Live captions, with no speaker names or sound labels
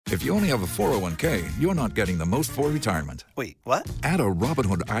If you only have a 401k, you're not getting the most for retirement. Wait, what? Add a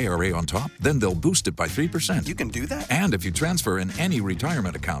Robinhood IRA on top, then they'll boost it by 3%. You can do that? And if you transfer in any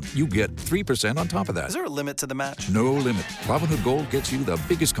retirement account, you get 3% on top of that. Is there a limit to the match? No limit. Robinhood Gold gets you the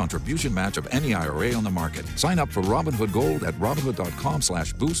biggest contribution match of any IRA on the market. Sign up for Robinhood Gold at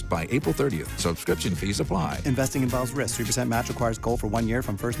Robinhood.com/boost by April 30th. Subscription fees apply. Investing involves risk. 3% match requires gold for 1 year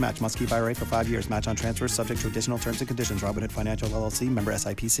from first match. Must keep IRA for 5 years. Match on transfers subject to additional terms and conditions. Robinhood Financial LLC, member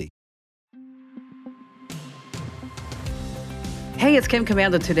SIPC. Hey, it's Kim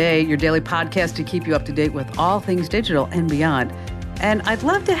Commando today, your daily podcast to keep you up to date with all things digital and beyond. And I'd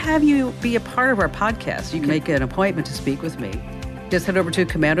love to have you be a part of our podcast. You can make an appointment to speak with me. Just head over to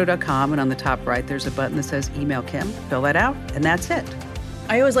commando.com, and on the top right, there's a button that says Email Kim. Fill that out, and that's it.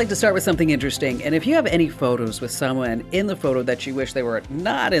 I always like to start with something interesting. And if you have any photos with someone in the photo that you wish they were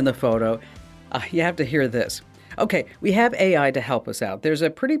not in the photo, you have to hear this. Okay, we have AI to help us out. There's a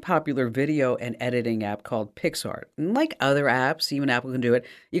pretty popular video and editing app called PixArt. And like other apps, even Apple can do it,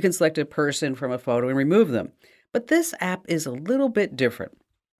 you can select a person from a photo and remove them. But this app is a little bit different.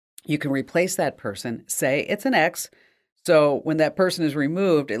 You can replace that person, say it's an X, so when that person is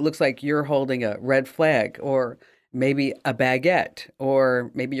removed, it looks like you're holding a red flag, or maybe a baguette,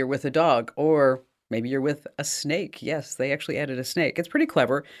 or maybe you're with a dog, or maybe you're with a snake. Yes, they actually added a snake. It's pretty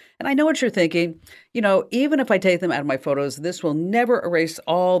clever. And I know what you're thinking. You know, even if I take them out of my photos, this will never erase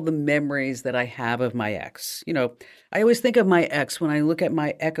all the memories that I have of my ex. You know, I always think of my ex when I look at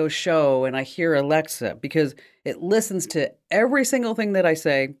my Echo Show and I hear Alexa, because it listens to every single thing that I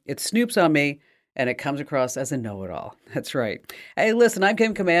say. It snoops on me, and it comes across as a know-it-all. That's right. Hey, listen, I'm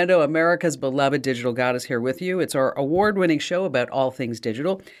Kim Commando, America's beloved digital goddess, here with you. It's our award-winning show about all things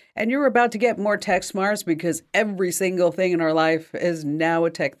digital. And you're about to get more tech smarts, because every single thing in our life is now a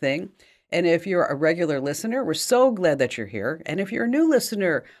tech thing. And if you're a regular listener, we're so glad that you're here. And if you're a new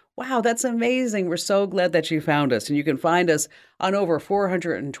listener, wow, that's amazing. We're so glad that you found us. And you can find us on over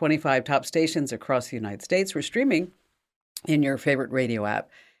 425 top stations across the United States. We're streaming in your favorite radio app.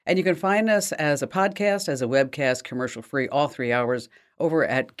 And you can find us as a podcast, as a webcast, commercial-free, all 3 hours over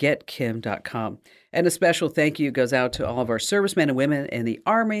at getkim.com. And a special thank you goes out to all of our servicemen and women in the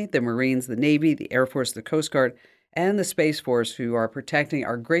Army, the Marines, the Navy, the Air Force, the Coast Guard, and the Space Force, who are protecting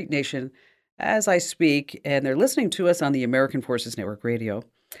our great nation as I speak. And they're listening to us on the American Forces Network Radio.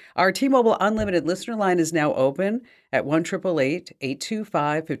 Our T-Mobile Unlimited listener line is now open at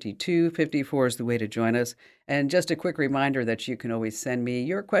 1-888-825-5254 is the way to join us. And just a quick reminder that you can always send me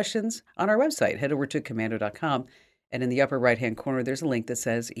your questions on our website. Head over to commando.com, and in the upper right-hand corner, there's a link that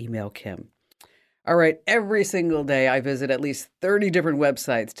says Email Kim. All right, every single day I visit at least 30 different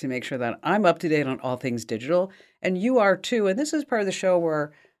websites to make sure that I'm up to date on all things digital, and you are too. And this is part of the show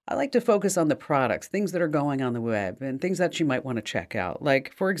where I like to focus on the products, things that are going on the web, and things that you might want to check out.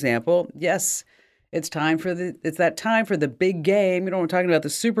 Like, for example, yes, it's that time for the big game. You know, we're talking about the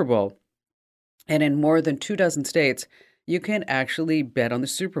Super Bowl. And in more than 24 states, you can actually bet on the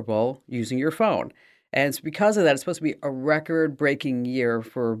Super Bowl using your phone. And it's because of that, it's supposed to be a record-breaking year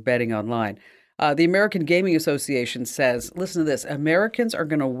for betting online. The American Gaming Association says, listen to this, Americans are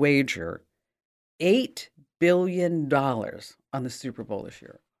going to wager $8 billion on the Super Bowl this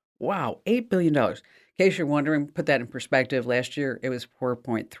year. Wow, $8 billion. In case you're wondering, put that in perspective. Last year, it was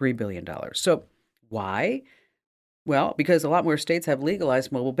 $4.3 billion. So why? Well, because a lot more states have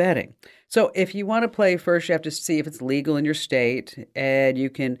legalized mobile betting. So if you want to play first, you have to see if it's legal in your state, and you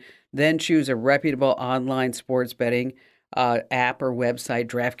can then choose a reputable online sports betting app or website.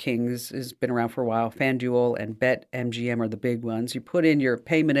 DraftKings has been around for a while. FanDuel and BetMGM are the big ones. You put in your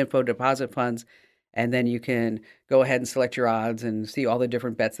payment info, deposit funds, and then you can go ahead and select your odds and see all the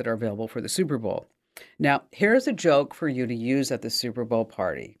different bets that are available for the Super Bowl. Now, here's a joke for you to use at the Super Bowl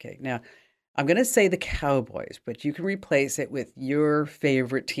party. Okay, now I'm going to say the Cowboys, but you can replace it with your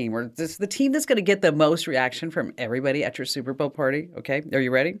favorite team, or this the team that's going to get the most reaction from everybody at your Super Bowl party. Okay, are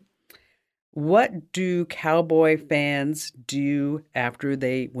you ready? What do Cowboy fans do after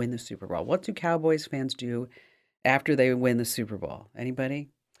they win the Super Bowl? What do Cowboys fans do after they win the Super Bowl? Anybody?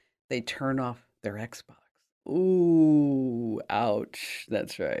 They turn off their Xbox. Ooh, ouch.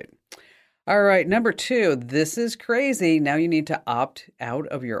 That's right. All right, number 2, this is crazy. Now you need to opt out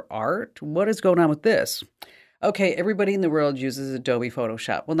of your art. What is going on with this? Okay, everybody in the world uses Adobe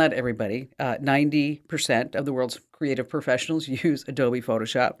Photoshop. Well, not everybody. 90% of the world's creative professionals use Adobe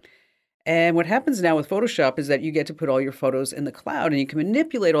Photoshop. And what happens now with Photoshop is that you get to put all your photos in the cloud, and you can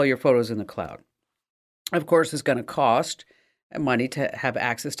manipulate all your photos in the cloud. Of course, it's going to cost money to have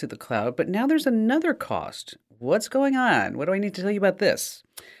access to the cloud, but now there's another cost. What's going on? What do I need to tell you about this?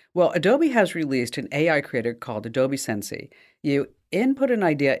 Well, Adobe has released an AI creator called Adobe Sensei. You input an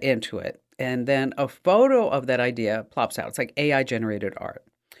idea into it, and then a photo of that idea plops out. It's like AI generated art.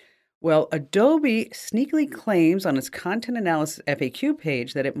 Well, Adobe sneakily claims on its content analysis FAQ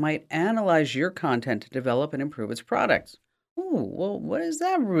page that it might analyze your content to develop and improve its products. Ooh, well, what does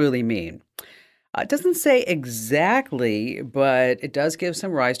that really mean? It doesn't say exactly, but it does give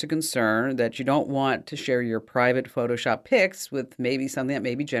some rise to concern that you don't want to share your private Photoshop pics with maybe something that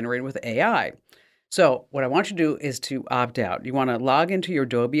may be generated with AI. So, what I want you to do is to opt out. You want to log into your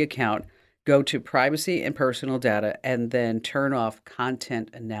Adobe account, go to privacy and personal data, and then turn off content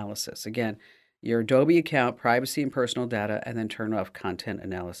analysis. Again, your Adobe account, privacy and personal data, and then turn off content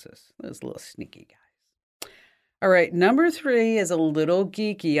analysis. That's a little sneaky, guy. All right, number 3 is a little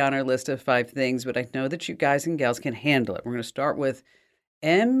geeky on our list of 5 things, but I know that you guys and gals can handle it. We're going to start with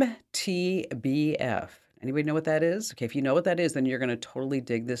MTBF. Anybody know what that is? Okay, if you know what that is, then you're going to totally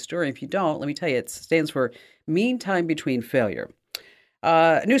dig this story. If you don't, let me tell you, it stands for mean time between failure.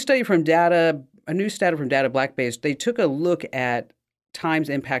 A new study from Data Blackbase, they took a look at time's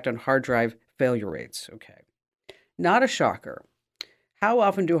impact on hard drive failure rates. Okay, not a shocker. How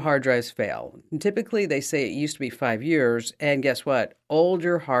often do hard drives fail? And typically, they say it used to be 5 years, and guess what?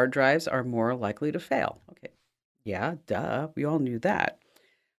 Older hard drives are more likely to fail. Okay, yeah, duh, we all knew that.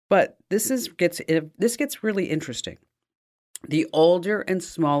 But this gets really interesting. The older and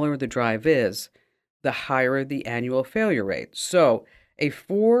smaller the drive is, the higher the annual failure rate. So, a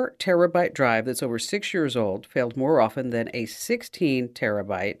 4 terabyte drive that's over 6 years old failed more often than a 16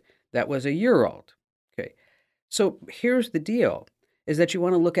 terabyte that was a year old. Okay, so here's the deal. Is that you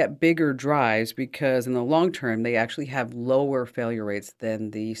want to look at bigger drives because in the long term, they actually have lower failure rates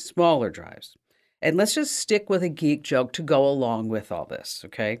than the smaller drives. And let's just stick with a geek joke to go along with all this,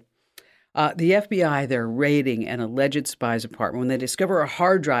 okay? The FBI, they're raiding an alleged spy's apartment. When they discover a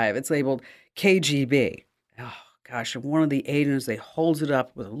hard drive, it's labeled KGB. Oh, gosh, and one of the agents, they holds it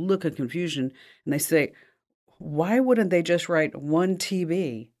up with a look of confusion, and they say, why wouldn't they just write 1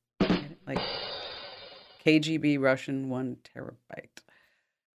 TB? Like KGB Russian 1 terabyte.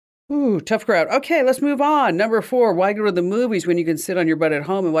 Ooh, tough crowd. Okay, let's move on. Number 4, why go to the movies when you can sit on your butt at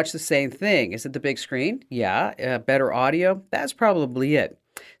home and watch the same thing? Is it the big screen? Yeah. Better audio? That's probably it.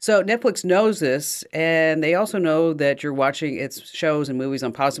 So Netflix knows this, and they also know that you're watching its shows and movies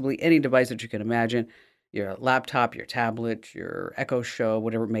on possibly any device that you can imagine. Your laptop, your tablet, your Echo Show,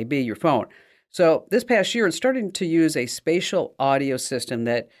 whatever it may be, your phone. So this past year, it's starting to use a spatial audio system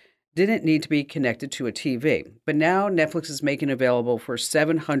that didn't need to be connected to a TV. But now Netflix is making available for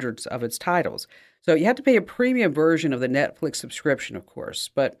 700 of its titles. So you have to pay a premium version of the Netflix subscription, of course.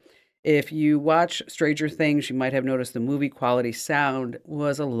 But if you watch Stranger Things, you might have noticed the movie quality sound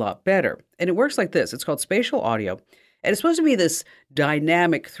was a lot better. And it works like this. It's called spatial audio. And it's supposed to be this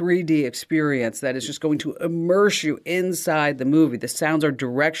dynamic 3D experience that is just going to immerse you inside the movie. The sounds are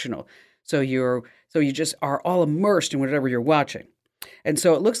directional. So you just are all immersed in whatever you're watching. And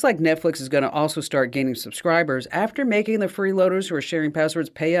so it looks like Netflix is going to also start gaining subscribers after making the freeloaders who are sharing passwords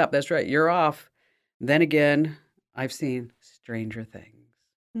pay up. That's right, you're off. Then again, I've seen Stranger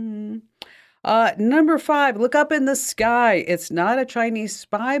Things. Number 5, look up in the sky. It's not a Chinese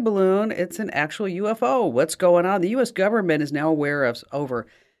spy balloon. It's an actual UFO. What's going on? The U.S. government is now aware of over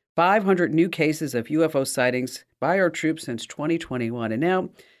 500 new cases of UFO sightings by our troops since 2021. And now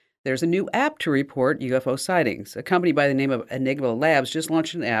there's a new app to report UFO sightings. A company by the name of Enigma Labs just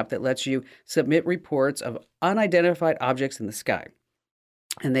launched an app that lets you submit reports of unidentified objects in the sky.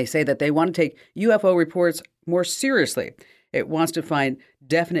 And they say that they want to take UFO reports more seriously. It wants to find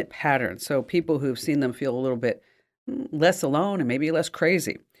definite patterns so people who've seen them feel a little bit less alone and maybe less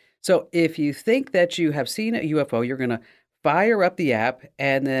crazy. So if you think that you have seen a UFO, you're going to fire up the app,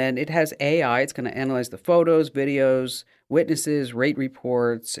 and then it has AI. It's going to analyze the photos, videos, witnesses, rate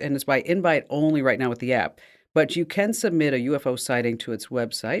reports, and it's by invite only right now with the app. But you can submit a UFO sighting to its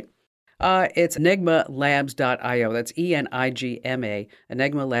website. It's enigmalabs.io. That's ENIGMA,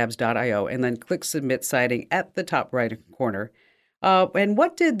 enigmalabs.io, and then click Submit Sighting at the top right corner. And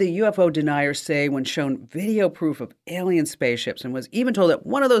what did the UFO denier say when shown video proof of alien spaceships and was even told that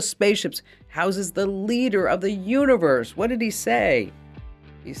one of those spaceships houses the leader of the universe? What did he say?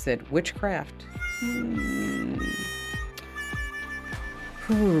 He said, witchcraft.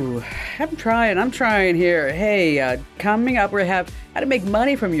 I'm trying here. Hey, coming up, we have how to make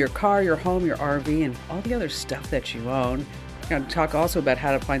money from your car, your home, your RV, and all the other stuff that you own. We're going to talk also about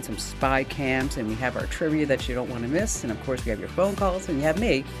how to find some spy cams, and we have our trivia that you don't want to miss. And of course, we have your phone calls, and you have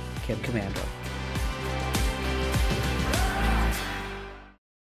me, Kim Commando.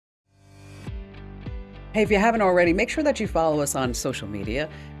 Hey, if you haven't already, make sure that you follow us on social media.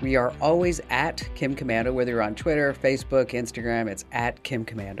 We are always at Kim Commando, whether you're on Twitter, Facebook, Instagram, it's at Kim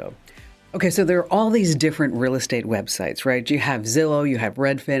Commando. Okay, so there are all these different real estate websites, right? You have Zillow, you have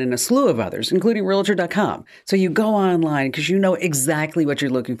Redfin, and a slew of others, including Realtor.com. So you go online because you know exactly what you're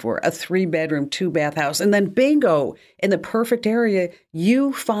looking for, a 3-bedroom, 2-bath house, and then bingo, in the perfect area,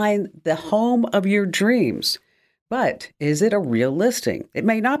 you find the home of your dreams. But is it a real listing? It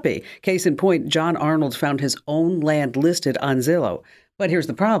may not be. Case in point, John Arnold found his own land listed on Zillow. But here's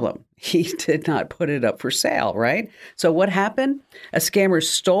the problem. He did not put it up for sale, right? So what happened? A scammer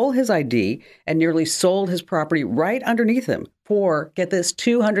stole his ID and nearly sold his property right underneath him for, get this,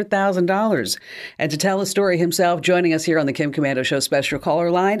 $200,000. And to tell the story himself, joining us here on the Kim Commando Show special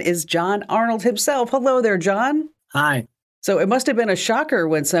caller line is John Arnold himself. Hello there, John. Hi. So it must have been a shocker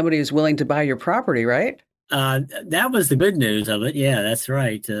when somebody is willing to buy your property, right? That was the good news of it. Yeah, that's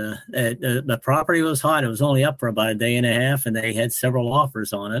right. The property was hot. It was only up for about a day and a half, and they had several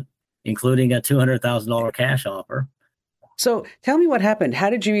offers on it, including a $200,000 cash offer. So tell me what happened. How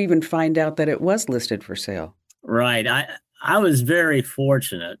did you even find out that it was listed for sale? Right. I was very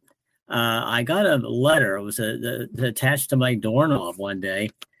fortunate. I got a letter. It was attached to my doorknob one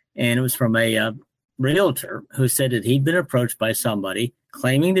day, and it was from a realtor who said that he'd been approached by somebody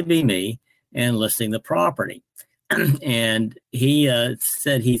claiming to be me and listing the property. And he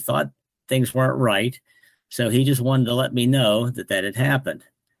said he thought things weren't right. So he just wanted to let me know that had happened.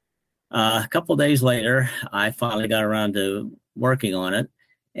 A couple of days later, I finally got around to working on it.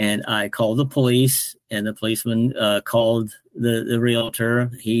 And I called the police, and the policeman called the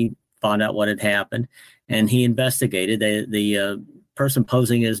realtor. He found out what had happened, and he investigated. The person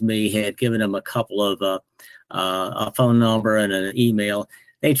posing as me had given him a couple of a phone number and an email.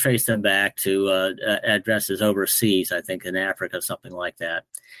 They traced them back to addresses overseas, I think in Africa, something like that,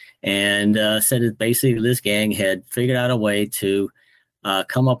 and said that basically this gang had figured out a way to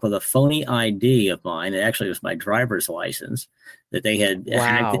come up with a phony ID of mine. It actually was my driver's license that they had.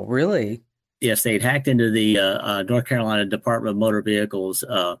 Wow, really? Yes, they had hacked into the North Carolina Department of Motor Vehicles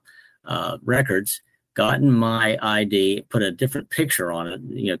records, gotten my ID, put a different picture on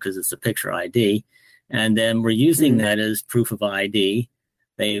it, because it's a picture ID, and then we're using that as proof of ID.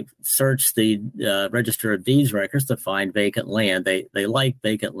 They searched the Register of Deeds records to find vacant land. They like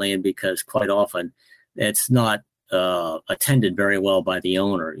vacant land because quite often it's not attended very well by the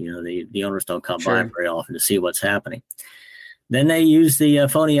owner. The owners don't come by very often to see what's happening. Then they use the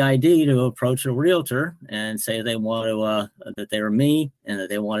phony ID to approach a realtor and say they want to that they were me and that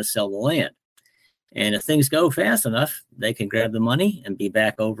they want to sell the land. And if things go fast enough, they can grab the money and be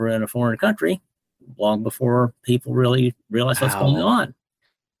back over in a foreign country long before people really realize what's going on.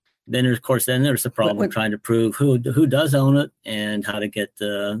 Then, of course, there's the problem trying to prove who does own it and how to get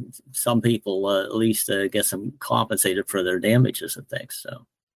some people at least get some compensated for their damages and things. So,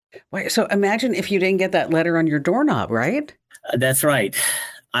 wait, so imagine if you didn't get that letter on your doorknob, right? That's right.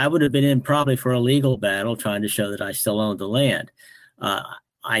 I would have been in probably for a legal battle trying to show that I still owned the land.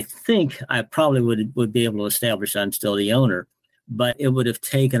 I think I probably would be able to establish I'm still the owner, but it would have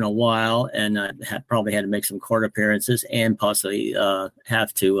taken a while, and I probably had to make some court appearances and possibly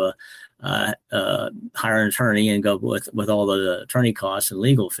have to hire an attorney and go with all the attorney costs and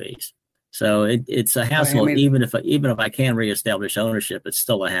legal fees. So it's a hassle. Well, even if I can reestablish ownership, it's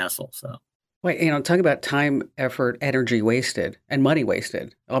still a hassle. So. Wait, talk about time, effort, energy wasted, and money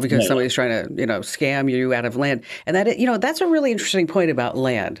wasted, all because somebody's trying to, scam you out of land. And that, that's a really interesting point about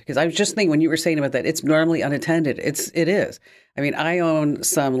land, because I was just thinking when you were saying about that, it's normally unattended. It is. I mean, I own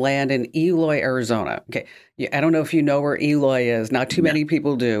some land in Eloy, Arizona. Okay, I don't know if you know where Eloy is. Not too many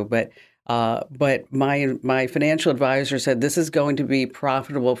people do, but my financial advisor said this is going to be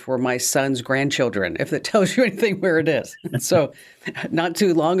profitable for my son's grandchildren, if that tells you anything where it is. So not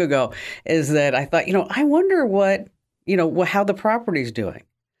too long ago is that I thought, I wonder how the property's doing.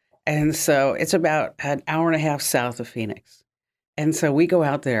 And so it's about an hour and a half south of Phoenix. And so we go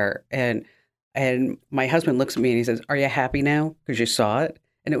out there and my husband looks at me and he says, "Are you happy now? Because you saw it."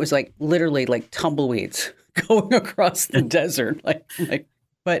 And it was literally tumbleweeds going across the desert.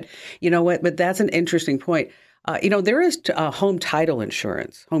 But you know what? But that's an interesting point. There is home title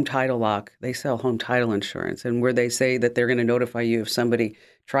insurance, home title lock. They sell home title insurance, and where they say that they're going to notify you if somebody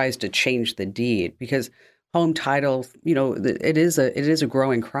tries to change the deed, because home title, it is a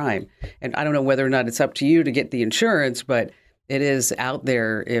growing crime. And I don't know whether or not it's up to you to get the insurance, but it is out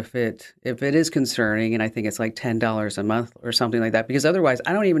there if it is concerning. And I think it's $10 a month or something like that, because otherwise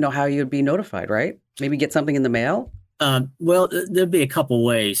I don't even know how you'd be notified, right? Maybe get something in the mail. Well, there'd be a couple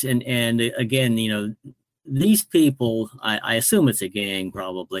ways. And again, these people, I assume it's a gang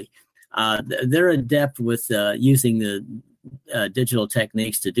probably, They're adept with using the digital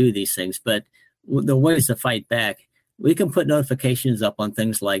techniques to do these things, but the ways to fight back, we can put notifications up on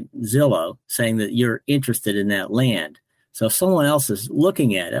things like Zillow saying that you're interested in that land. So if someone else is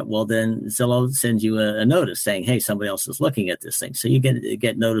looking at it, well, then Zillow sends you a notice saying, hey, somebody else is looking at this thing. So you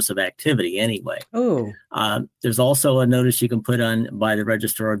get notice of activity anyway. Oh, there's also a notice you can put on by the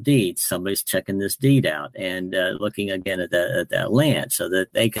Register of Deeds. Somebody's checking this deed out and looking again at that land so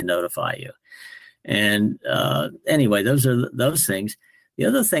that they can notify you. And anyway, those are those things. The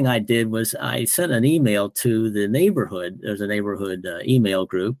other thing I did was I sent an email to the neighborhood. There's a neighborhood email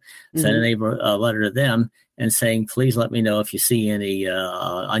group. Sent a letter to them and saying, please let me know if you see any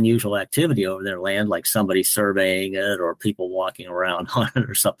unusual activity over their land, like somebody surveying it or people walking around on it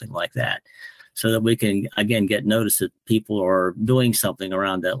or something like that, so that we can, again, get notice that people are doing something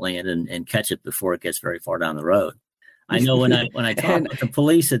around that land and catch it before it gets very far down the road. I know when I talked with the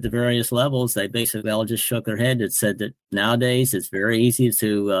police at the various levels, they basically all just shook their head and said that nowadays it's very easy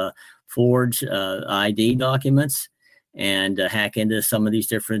to forge ID documents and hack into some of these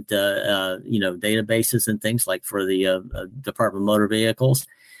different databases and things like for the Department of Motor Vehicles.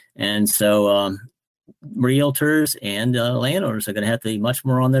 And so realtors and landowners are going to have to be much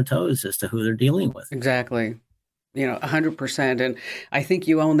more on their toes as to who they're dealing with. exactly. 100%. And I think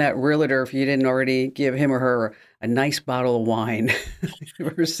you own that realtor if you didn't already give him or her a nice bottle of wine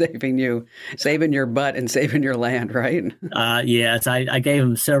for saving your butt and saving your land, right? Yes, I gave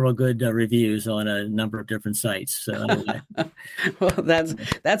him several good reviews on a number of different sites. So anyway. Well,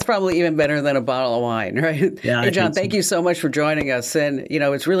 that's probably even better than a bottle of wine, right? Yeah, hey, John, thank you so much for joining us. And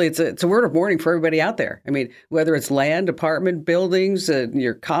it's a word of warning for everybody out there. I mean, whether it's land, apartment, buildings,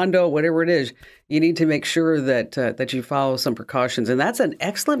 your condo, whatever it is, you need to make sure that you follow some precautions. And that's an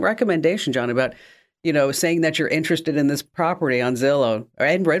excellent recommendation, John, about saying that you're interested in this property on Zillow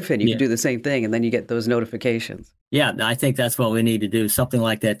and Redfin. You can do the same thing, and then you get those notifications. Yeah, I think that's what we need to do, something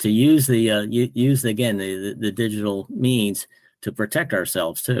like that, to use the digital means to protect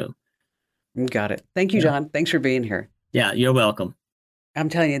ourselves too. Got it. Thank you, John. Thanks for being here. Yeah, you're welcome. I'm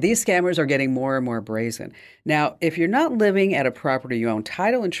telling you, these scammers are getting more and more brazen. Now, if you're not living at a property you own,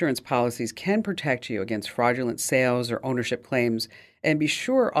 title insurance policies can protect you against fraudulent sales or ownership claims. And be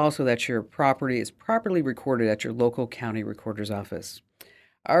sure also that your property is properly recorded at your local county recorder's office.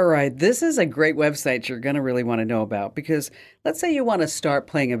 All right, this is a great website you're going to really want to know about, because let's say you want to start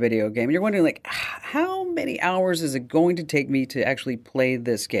playing a video game. You're wondering, how many hours is it going to take me to actually play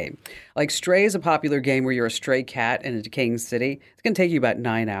this game? Like Stray is a popular game where you're a stray cat in a decaying city. It's going to take you about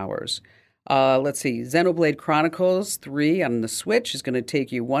 9 hours. Let's see, Xenoblade Chronicles 3 on the Switch is going to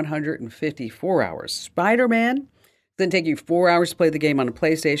take you 154 hours. Spider-Man going to take you 4 hours to play the game on a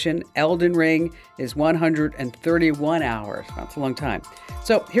PlayStation. Elden Ring is 131 hours. That's a long time.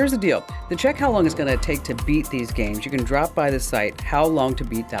 So here's the deal. To check how long it's going to take to beat these games, you can drop by the site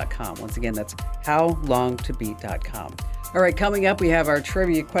howlongtobeat.com. Once again, that's howlongtobeat.com. All right, coming up, we have our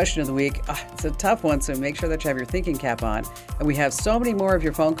trivia question of the week. It's a tough one, so make sure that you have your thinking cap on. And we have so many more of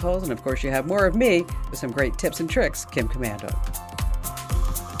your phone calls, and of course, you have more of me with some great tips and tricks. Kim Commando.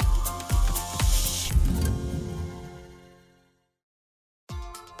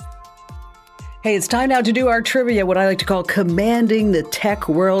 Hey, it's time now to do our trivia, what I like to call Commanding the Tech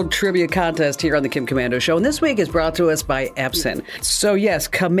World Trivia Contest here on the Kim Commando Show. And this week is brought to us by Epson. So yes,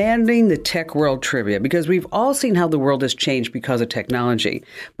 Commanding the Tech World Trivia, because we've all seen how the world has changed because of technology.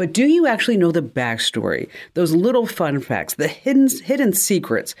 But do you actually know the backstory, those little fun facts, the hidden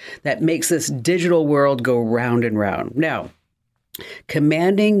secrets that makes this digital world go round and round? Now,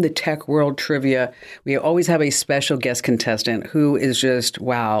 Commanding the Tech World Trivia, we always have a special guest contestant who is just,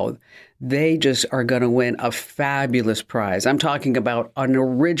 wow, they just are going to win a fabulous prize. I'm talking about an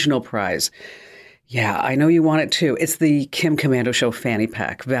original prize. Yeah, I know you want it too. It's the Kim Commando Show Fanny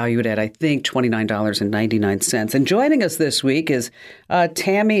Pack, valued at, I think, $29.99. And joining us this week is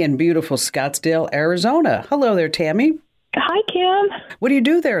Tammy in beautiful Scottsdale, Arizona. Hello there, Tammy. Hi, Kim. What do you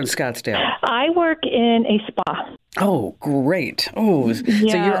do there in Scottsdale? I work in a spa. Oh, great. Oh, So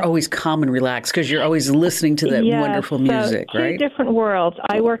you're always calm and relaxed because you're always listening to that wonderful music, right? Two different worlds.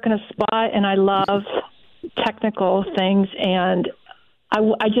 I work in a spa and I love technical things, and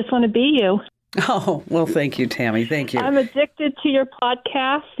I just want to be you. Oh, well, thank you, Tammy. Thank you. I'm addicted to your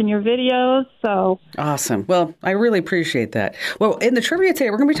podcast and your videos. So awesome. Well, I really appreciate that. Well, in the trivia today,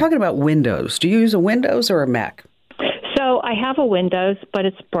 we're going to be talking about Windows. Do you use a Windows or a Mac? So I have a Windows, but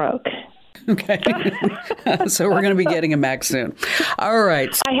it's broke. Okay. So we're going to be getting a Mac soon. All right.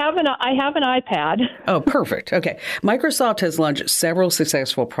 I have an iPad. Oh, perfect. Okay. Microsoft has launched several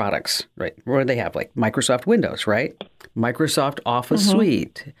successful products, right? What do they have? Like Microsoft Windows, right? Microsoft Office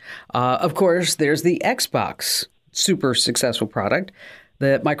Suite. Of course, there's the Xbox, super successful product.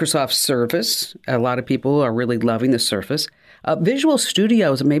 The Microsoft Surface, a lot of people are really loving the Surface. Visual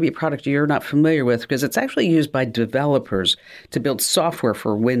Studio is maybe a product you're not familiar with because it's actually used by developers to build software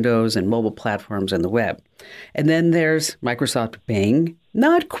for Windows and mobile platforms and the web. And then there's Microsoft Bing.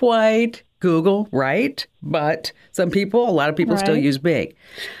 Not quite Google, right? But a lot of people still use Bing.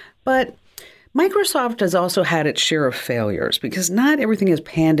 But Microsoft has also had its share of failures because not everything has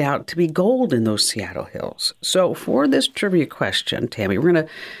panned out to be gold in those Seattle hills. So for this trivia question, Tammy, I'm going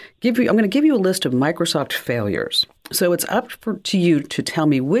to give you a list of Microsoft failures. So it's up to you to tell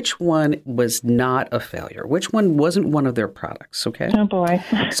me which one was not a failure, which one wasn't one of their products, okay? Oh, boy.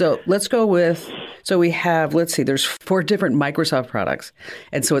 So let's go with, we have, there's 4 different Microsoft products.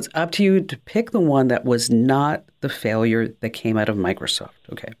 And so it's up to you to pick the one that was not the failure that came out of Microsoft,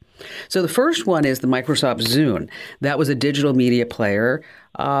 okay? So the first one is the Microsoft Zune. That was a digital media player,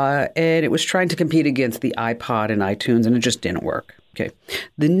 and it was trying to compete against the iPod and iTunes, and it just didn't work. Okay.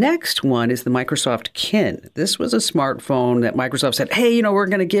 The next one is the Microsoft Kin. This was a smartphone that Microsoft said, hey, we're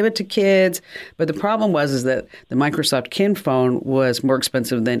going to give it to kids. But the problem is that the Microsoft Kin phone was more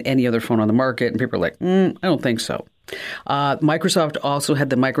expensive than any other phone on the market. And people are like, I don't think so. Microsoft also had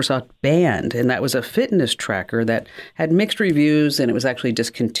the Microsoft Band, and that was a fitness tracker that had mixed reviews, and it was actually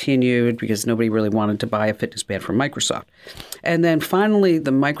discontinued because nobody really wanted to buy a fitness band from Microsoft. And then finally,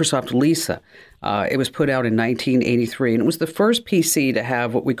 the Microsoft Lisa. It was put out in 1983, and it was the first PC to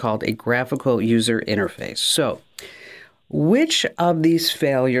have what we called a graphical user interface. So which of these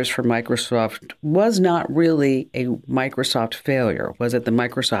failures for Microsoft was not really a Microsoft failure? Was it the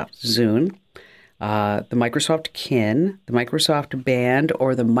Microsoft Zune, the Microsoft Kin, the Microsoft Band,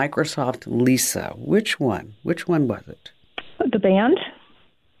 or the Microsoft Lisa? Which one? Which one was it? The Band.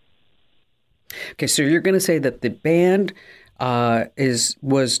 Okay, so you're going to say that the Band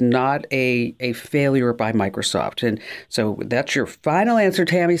was not a failure by Microsoft. And so that's your final answer,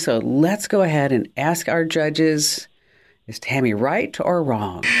 Tammy. So let's go ahead and ask our judges, is Tammy right or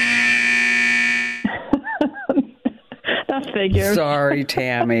wrong? That figures. Sorry,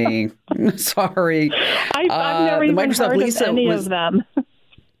 Tammy. Sorry. I've never even heard Lisa of any of them.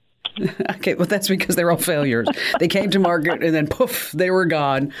 Okay, well, that's because they're all failures. They came to market and then poof, they were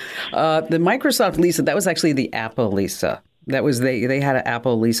gone. The Microsoft Lisa, that was actually the Apple Lisa. That was they had an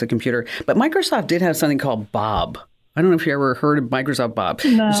Apple Lisa computer. But Microsoft did have something called Bob. I don't know if you ever heard of Microsoft Bob.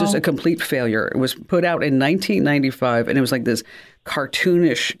 No. It was just a complete failure. It was put out in 1995, and it was like this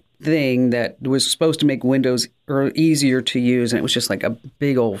cartoonish thing that was supposed to make Windows easier to use, and it was just like a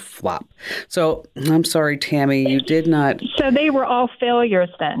big old flop. So I'm sorry, Tammy, you did not. So they were all failures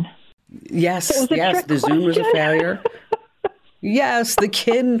then? Yes, the Zune was a failure. Yes, the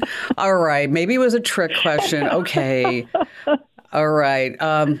Kin. All right, maybe it was a trick question. Okay. All right.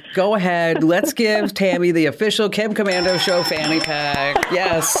 Go ahead. Let's give Tammy the official Kim Komando Show fanny pack.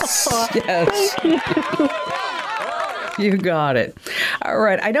 Yes. Yes. Thank you. You got it. All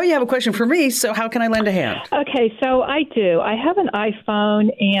right. I know you have a question for me, so how can I lend a hand? Okay, so I do. I have an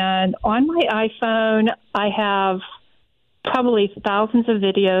iPhone, and on my iPhone, I have probably thousands of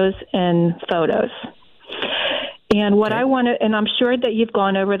videos and photos. And what I want to, and I'm sure that you've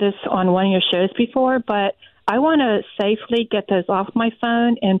gone over this on one of your shows before, but I want to safely get those off my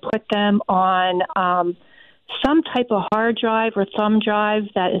phone and put them on some type of hard drive or thumb drive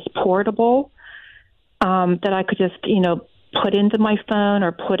that is portable, that I could just, put into my phone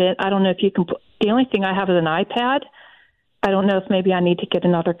or put it. I don't know if you can put, the only thing I have is an iPad. I don't know if maybe I need to get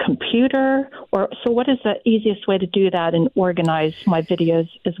another computer so what is the easiest way to do that and organize my videos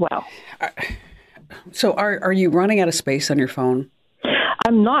as well? So are you running out of space on your phone?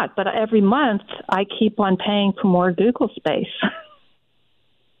 I'm not, but every month I keep on paying for more Google space.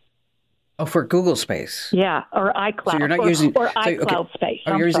 Oh, for Google space? Yeah, or iCloud. So you're not using iCloud space.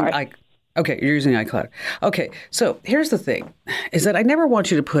 You're using iCloud. Okay, so here's the thing, is that I never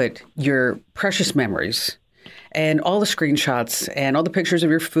want you to put your precious memories and all the screenshots and all the pictures of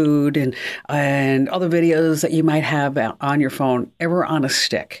your food and all the videos that you might have on your phone ever on a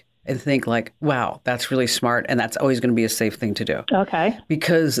stick and think like, wow, that's really smart, and that's always going to be a safe thing to do. Okay.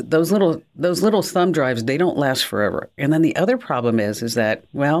 Because those little thumb drives, they don't last forever. And then the other problem is that,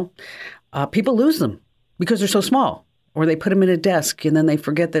 people lose them because they're so small. Or they put them in a desk, and then they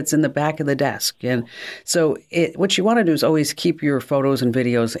forget that's in the back of the desk. And so what you want to do is always keep your photos and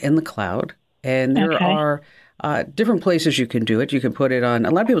videos in the cloud. And there are different places you can do it. You can put it on,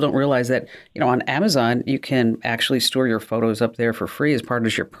 a lot of people don't realize that, on Amazon, you can actually store your photos up there for free as part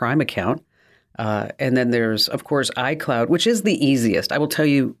of your Prime account. And then there's, of course, iCloud, which is the easiest. I will tell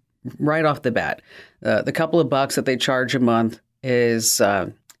you right off the bat, the couple of bucks that they charge a month is,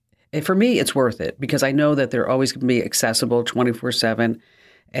 for me, it's worth it because I know that they're always going to be accessible 24/7.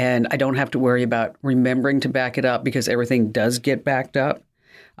 And I don't have to worry about remembering to back it up because everything does get backed up.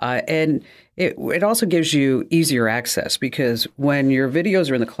 And it also gives you easier access because when your videos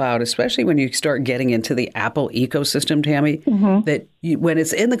are in the cloud, especially when you start getting into the Apple ecosystem, Tammy, when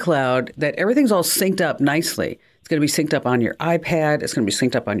it's in the cloud, that everything's all synced up nicely. It's going to be synced up on your iPad. It's going to be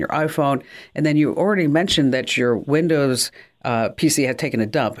synced up on your iPhone. And then you already mentioned that your Windows PC had taken a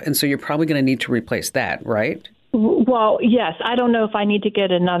dump. And so you're probably going to need to replace that, right? Well, yes. I don't know if I need to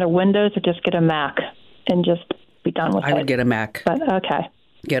get another Windows or just get a Mac and just be done with it. I would get a Mac. But okay.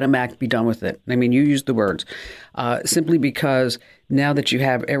 Get a Mac, be done with it. I mean, you used the words. Simply because now that you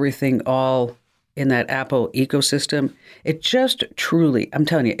have everything all in that Apple ecosystem, it just truly, I'm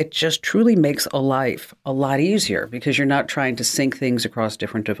telling you, it just truly makes a life a lot easier because you're not trying to sync things across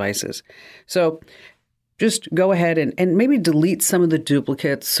different devices. So just go ahead and maybe delete some of the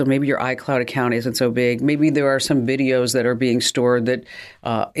duplicates. So maybe your iCloud account isn't so big. Maybe there are some videos that are being stored that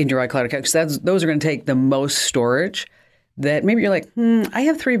in your iCloud account, because those are going to take the most storage. That maybe you're like, I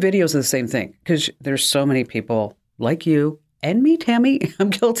have 3 videos of the same thing, because there's so many people like you and me, Tammy, I'm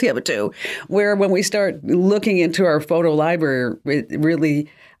guilty of it too, where when we start looking into our photo library, it really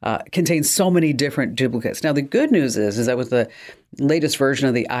contains so many different duplicates. Now, the good news is that with the latest version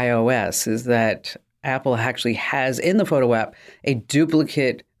of the iOS is that Apple actually has in the photo app a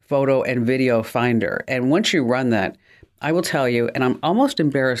duplicate photo and video finder. And once you run that, I will tell you, and I'm almost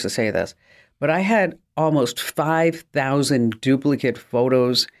embarrassed to say this, but I had almost 5,000 duplicate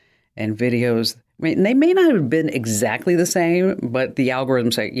photos and videos. I mean, they may not have been exactly the same, but the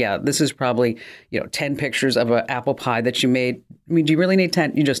algorithms say, yeah, this is probably, 10 pictures of an apple pie that you made. I mean, do you really need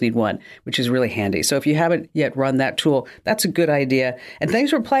 10? You just need 1, which is really handy. So if you haven't yet run that tool, that's a good idea. And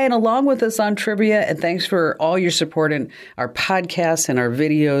thanks for playing along with us on Trivia. And thanks for all your support in our podcasts and our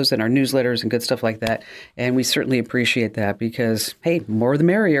videos and our newsletters and good stuff like that. And we certainly appreciate that because, hey, more the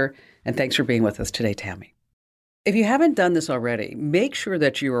merrier. And thanks for being with us today, Tammy. If you haven't done this already, make sure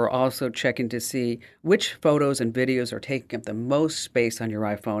that you are also checking to see which photos and videos are taking up the most space on your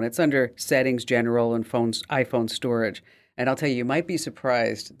iPhone. It's under Settings, General, and iPhone Storage. And I'll tell you, you might be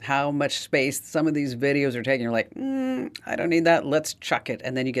surprised how much space some of these videos are taking. You're like, I don't need that. Let's chuck it.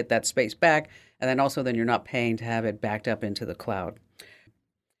 And then you get that space back. And then also then you're not paying to have it backed up into the cloud.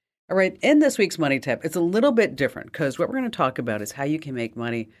 All right, in this week's Money Tip, it's a little bit different because what we're going to talk about is how you can make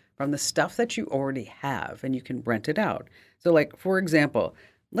money from the stuff that you already have and you can rent it out. So like, for example,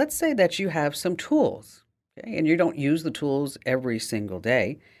 let's say that you have some tools, okay, and you don't use the tools every single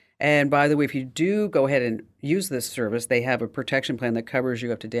day. And by the way, if you do go ahead and use this service, they have a protection plan that covers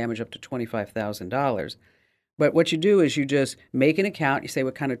you up to damage up to $25,000. But what you do is you just make an account, you say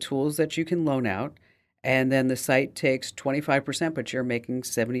what kind of tools that you can loan out, and then the site takes 25%, but you're making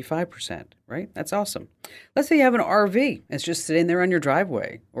 75%, right? That's awesome. Let's say you have an RV. It's just sitting there on your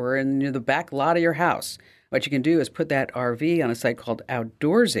driveway or in the back lot of your house. What you can do is put that RV on a site called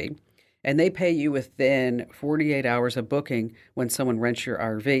Outdoorsy, and they pay you within 48 hours of booking when someone rents your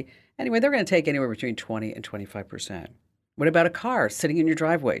RV. Anyway, they're going to take anywhere between 20 and 25%. What about a car sitting in your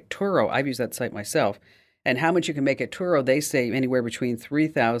driveway? Turo, I've used that site myself. And how much you can make at Turo, they say anywhere between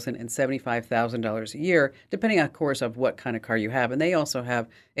 $3,000 and $75,000 a year, depending, of course, of what kind of car you have. And they also have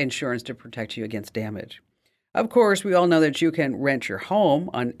insurance to protect you against damage. Of course, we all know that you can rent your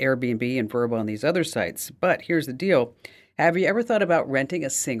home on Airbnb and Vrbo and these other sites. But here's the deal. Have you ever thought about renting a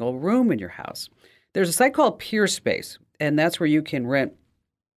single room in your house? There's a site called PeerSpace, and that's where you can rent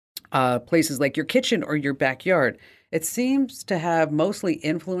places like your kitchen or your backyard. It seems to have mostly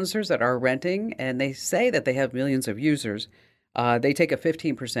influencers that are renting, and they say that they have millions of users. They take a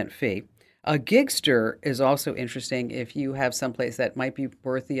 15% fee. A Gigster is also interesting if you have someplace that might be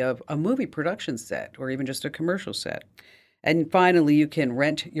worthy of a movie production set or even just a commercial set. And finally, you can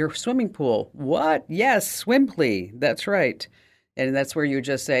rent your swimming pool. What? Yes, Swimply. That's right. And that's where you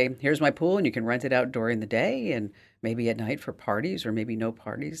just say, here's my pool, and you can rent it out during the day and maybe at night for parties or maybe no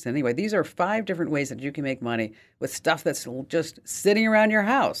parties. Anyway, these are 5 different ways that you can make money with stuff that's just sitting around your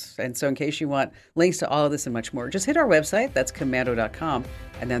house. And so in case you want links to all of this and much more, just hit our website. That's commando.com.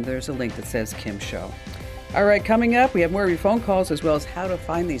 And then there's a link that says Kim Show. All right, coming up, we have more of your phone calls as well as how to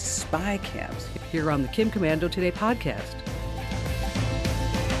find these spy cams here on the Kim Commando Today podcast.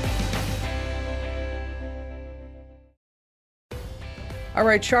 All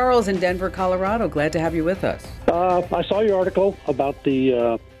right, Charles in Denver, Colorado. Glad to have you with us. I saw your article about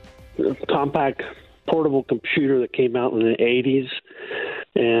the compact portable computer that came out in the 80s,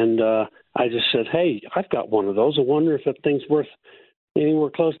 and I just said, hey, I've got one of those. I wonder if that thing's worth anywhere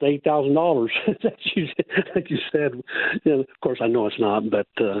close to $8,000. Like you said. You know, of course, I know it's not, but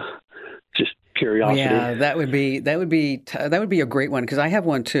just curiosity. Yeah, that would be a great one because I have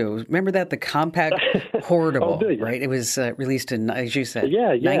one too. Remember that, the compact portable, right? It was released in, as you said,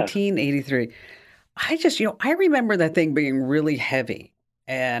 1983. I remember that thing being really heavy,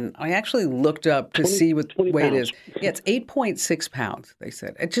 and I actually looked up to see what weight is. Yeah, it's 8.6 pounds. They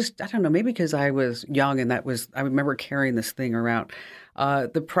said. I don't know, maybe because I was young and I remember carrying this thing around.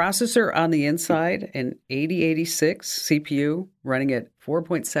 The processor on the inside, an 8086 CPU running at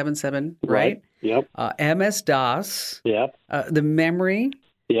 4.77, right? Yep. MS-DOS. Yep. The memory,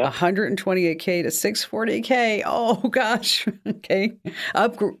 yep. 128K to 640K. Oh, gosh. Okay. I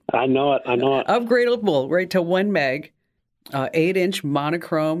know it. Upgradable, right, to 1 meg. 8-inch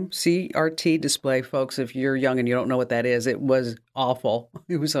monochrome CRT display, folks. If you're young and you don't know what that is, it was awful.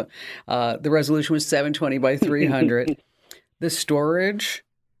 It was the resolution was 720 by 300. The storage,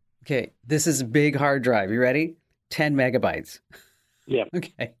 okay, this is a big hard drive. You ready? 10 megabytes. Yeah.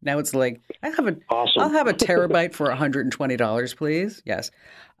 Okay. Now it's like I'll awesome. have a terabyte for $120, please. Yes.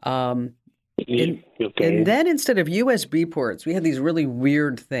 Okay. And then instead of USB ports, we had these really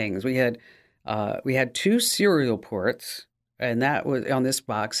weird things. We had 2 serial ports, and that was on this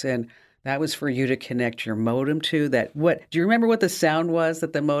box, and that was for you to connect your modem to. Do you remember what the sound was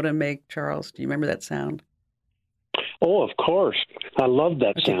that the modem made, Charles? Do you remember that sound? Oh, of course. I love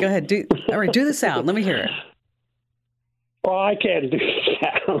that sound. Go ahead. Do the sound. Let me hear it. Oh, I can't do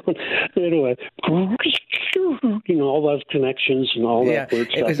sound. Anyway, you know, all those connections and all that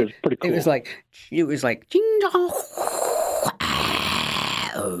weird stuff is pretty cool. It was like ding dong.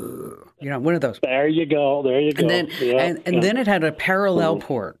 You know, one of those. There you go. And then then it had a parallel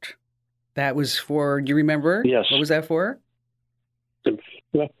port. That was for, do you remember? Yes. What was that for?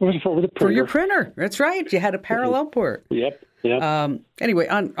 For your printer. That's right. You had a parallel port. Yep. Anyway,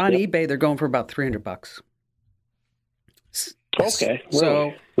 on eBay, they're going for about $300. Okay.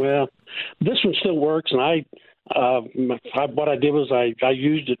 Well, this one still works, and what I did was I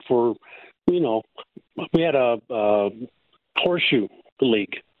used it for, you know, we had a horseshoe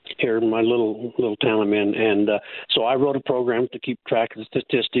league here in my little town I'm in, and so I wrote a program to keep track of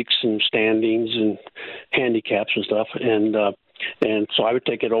statistics and standings and handicaps and stuff, and so I would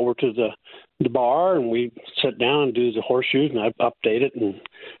take it over to the bar, and we'd sit down and do the horseshoes, and I'd update it, and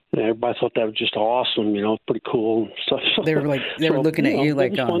everybody thought that was just awesome, you know, pretty cool and stuff. They were looking at you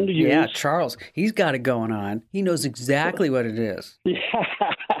like, yeah, Charles, he's got it going on. He knows exactly what it is. Yeah.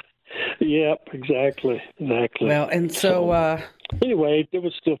 Yep, exactly. Well, and so anyway, it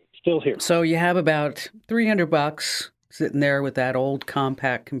was still here. So you have about $300 sitting there with that old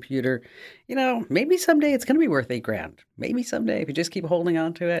compact computer. You know, maybe someday it's going to be worth $8,000. Maybe someday if you just keep holding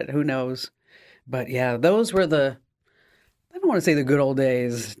on to it, who knows? But yeah, those were I don't want to say the good old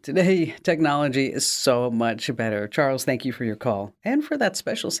days. Today, technology is so much better. Charles, thank you for your call and for that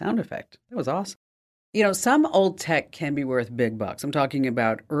special sound effect. That was awesome. You know, some old tech can be worth big bucks. I'm talking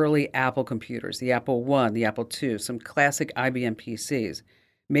about early Apple computers, the Apple I, the Apple II, some classic IBM PCs.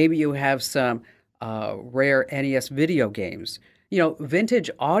 Maybe you have some rare NES video games. You know, vintage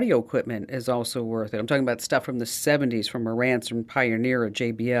audio equipment is also worth it. I'm talking about stuff from the 70s, from Marantz and Pioneer or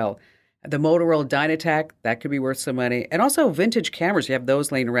JBL. The Motorola Dynatac, that could be worth some money. And also vintage cameras, you have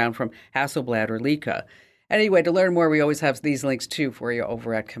those laying around from Hasselblad or Leica. Anyway, to learn more, we always have these links too for you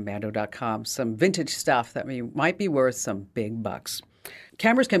over at Commando.com. Some vintage stuff that might be worth some big bucks.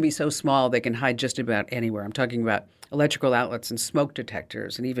 Cameras can be so small they can hide just about anywhere. I'm talking about electrical outlets and smoke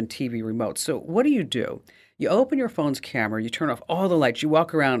detectors and even TV remotes. So what do? You open your phone's camera, you turn off all the lights, you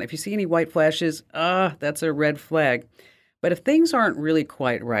walk around. If you see any white flashes, that's a red flag. But if things aren't really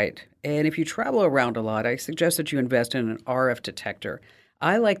quite right, and if you travel around a lot, I suggest that you invest in an RF detector.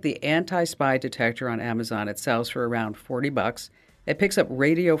 I like the anti-spy detector on Amazon. It sells for around $40. It picks up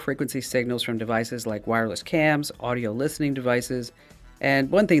radio frequency signals from devices like wireless cams, audio listening devices.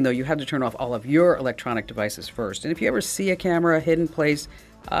 And one thing, though, you have to turn off all of your electronic devices first. And if you ever see a camera, a hidden place,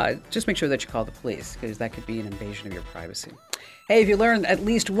 just make sure that you call the police, because that could be an invasion of your privacy. Hey, if you learned at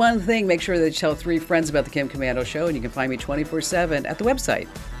least one thing, make sure that you tell 3 friends about the Kim Commando Show, and you can find me 24/7 at the website,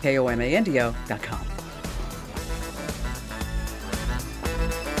 KOMANDO.com.